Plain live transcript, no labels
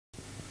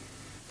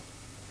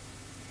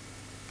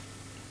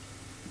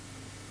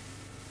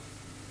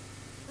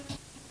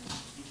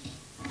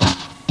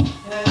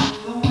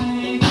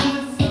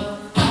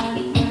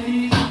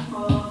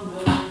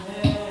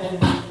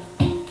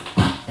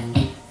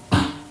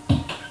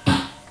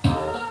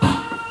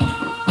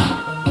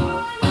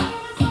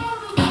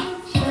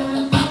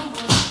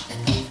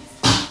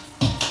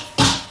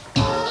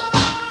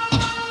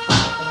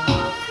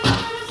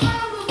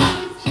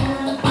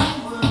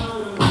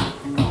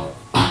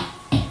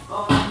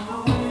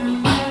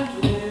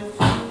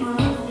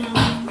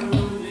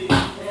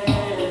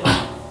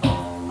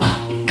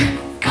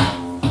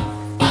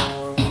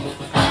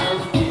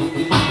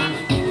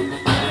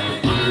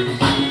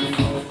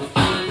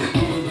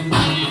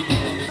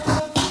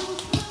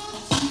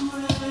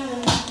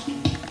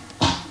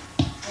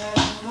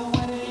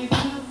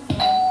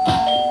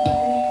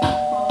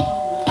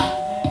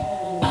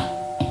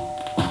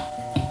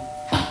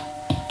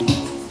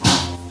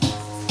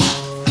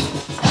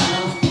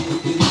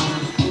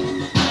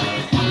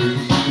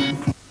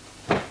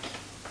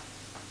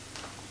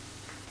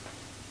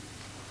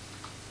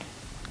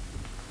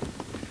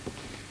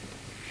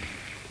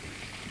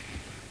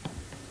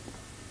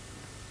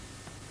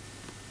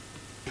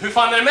Hur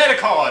fan är det med det,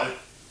 karl?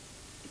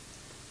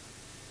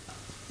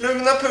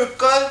 Lugna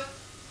puckar.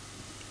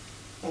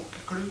 Och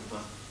kluva.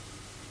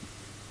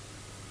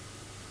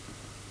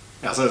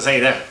 Alltså, säg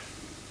det.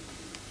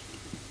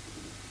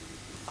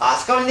 Jag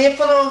ska väl ner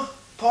på någon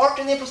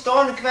party ner på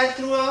stan ikväll,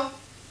 tror jag.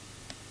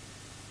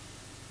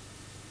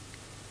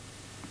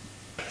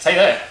 Säg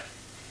det.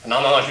 En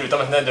annan har slutat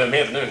med den där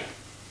dumheten nu.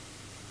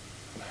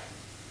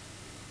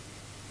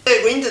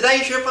 Jag går inte där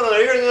och köpa några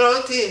öl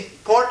nu till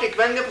party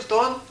ikväll ner på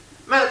stan.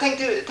 Men jag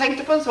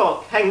tänkte på en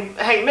sak.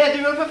 Häng med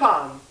du för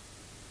fan.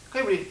 Det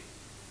kan ju bli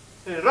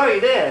röj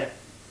där.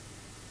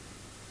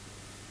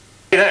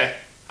 Säg det.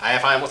 Nej,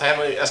 fan, jag måste hem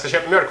och jag ska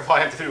köpa mjölk och fara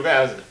hem till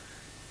frugan.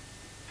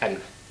 Hem.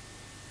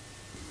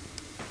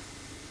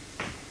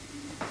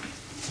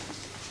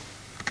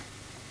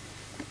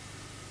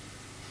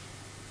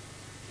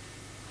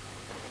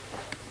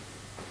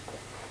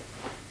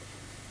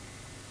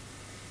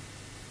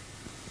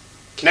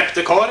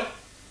 Knäppte karl.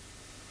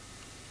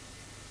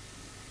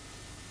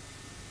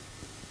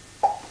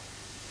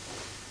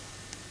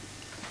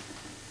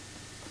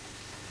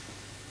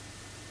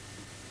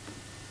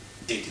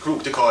 Det är inte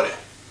klokt det karl.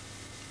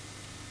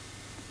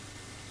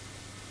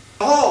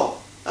 Ja,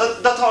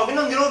 du har tagit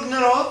någon grogg nu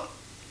då?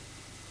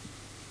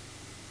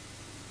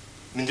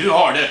 Men du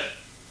har det.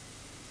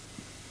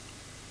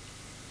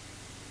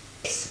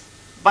 Yes,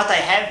 but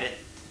I haven't.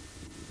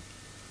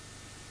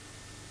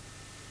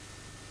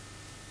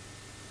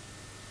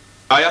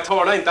 Ja, jag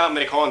talar inte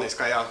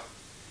amerikaniska. Jag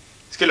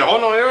skulle ha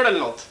någon öl eller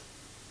något.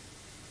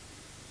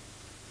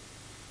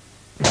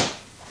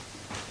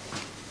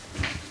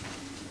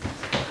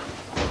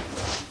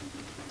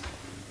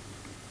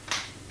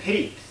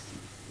 Prips.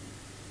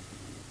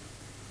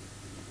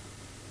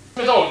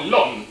 Med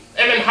ollon.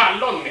 Även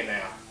hallon menar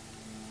jag.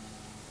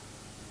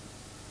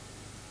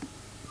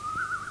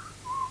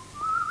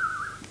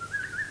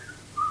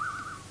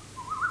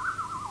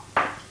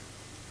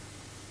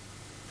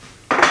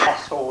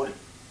 Asshole.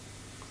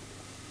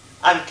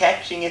 I'm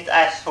catching it,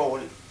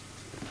 asshole.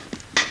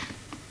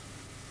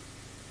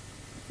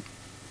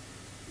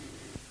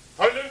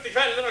 Ta det lugnt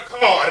ikväll då,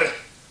 karl.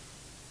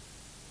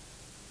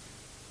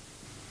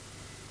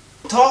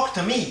 Talk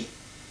to me.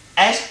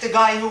 Ask the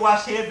guy who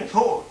was here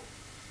before.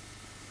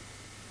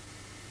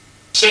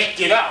 Check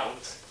it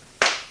out.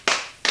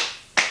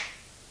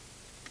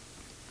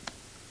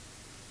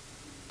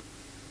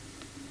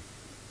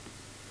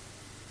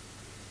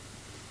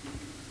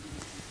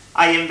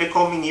 I am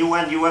becoming you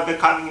and you are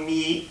becoming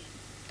me.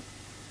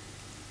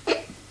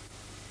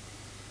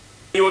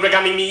 You are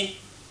becoming me.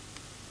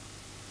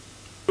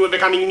 You are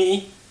becoming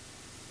me.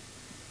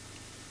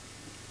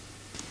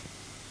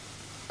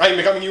 I am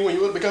becoming you and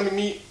you are becoming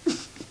me.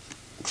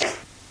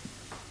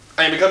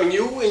 I am becoming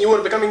you and you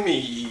are becoming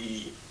me.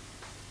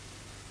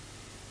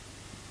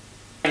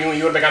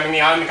 You are becoming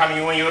me, I'm becoming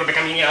you and you are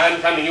becoming me, I'm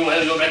becoming you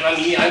and you are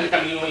becoming me, I'm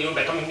becoming you and you are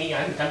becoming me,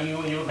 I'm becoming you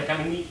and you are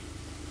becoming me.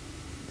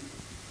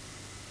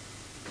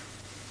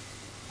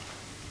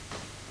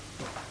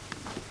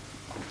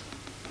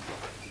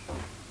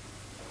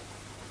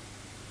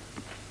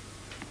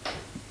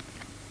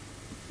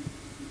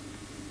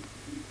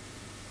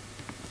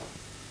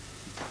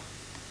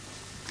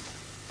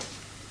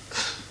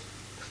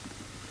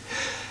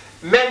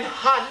 Men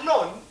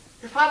Hallon!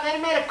 Hur fan är det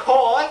med det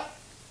karl?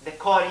 Det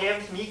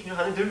karljäveln som gick nu,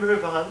 han är dum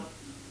över han.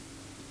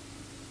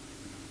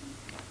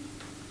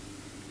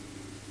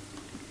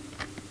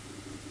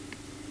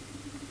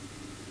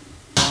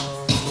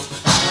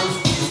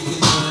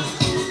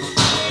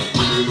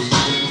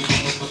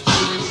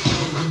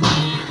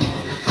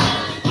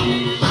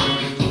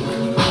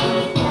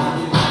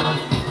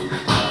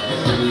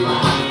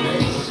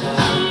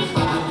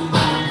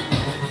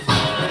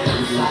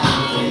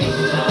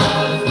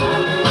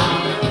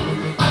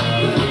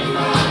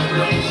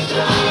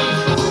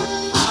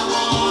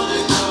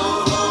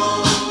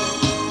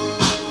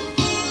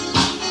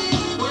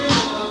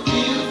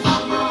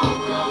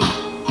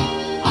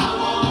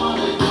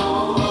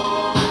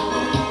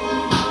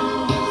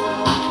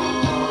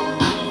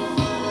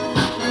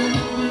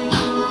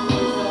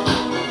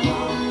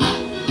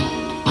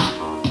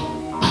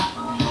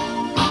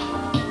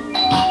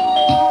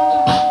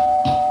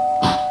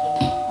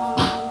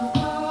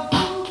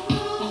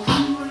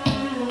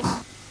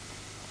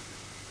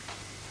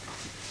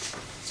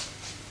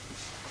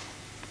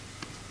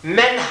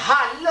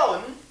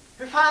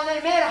 fan är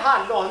det med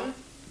Hallon?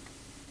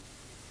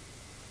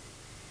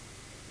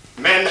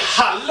 Men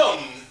Hallon!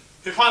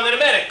 Hur fan är det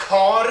med det,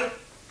 kar?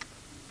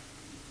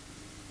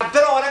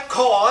 Dra det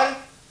kar.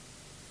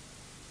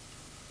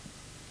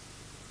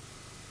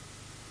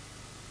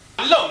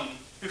 Hallon!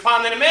 Hur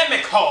fan är det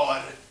med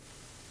kar?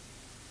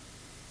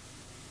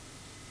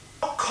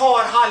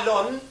 Kar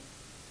Hallon.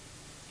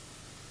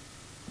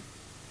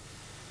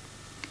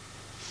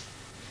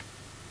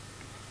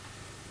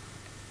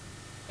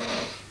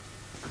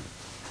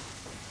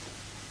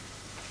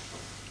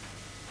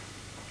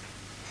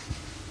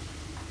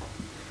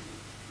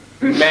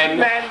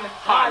 Men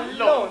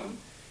Hallon!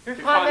 Hur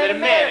fan är det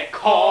med det,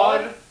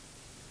 kar?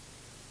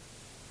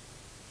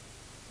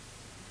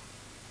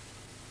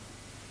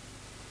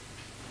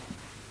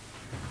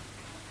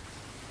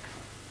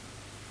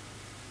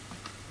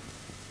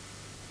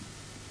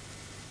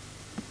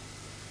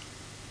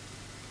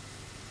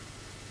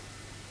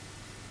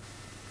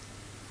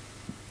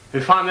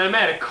 Hur fan är det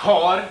med det,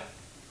 kar?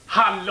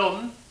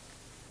 Hallon!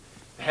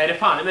 Det här är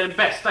fan med den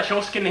bästa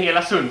kiosken i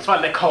hela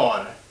Sundsvall, det,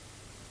 kar.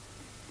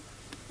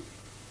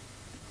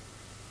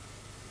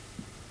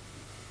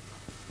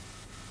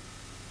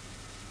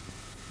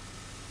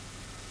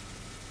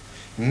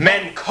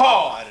 Men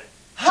kar!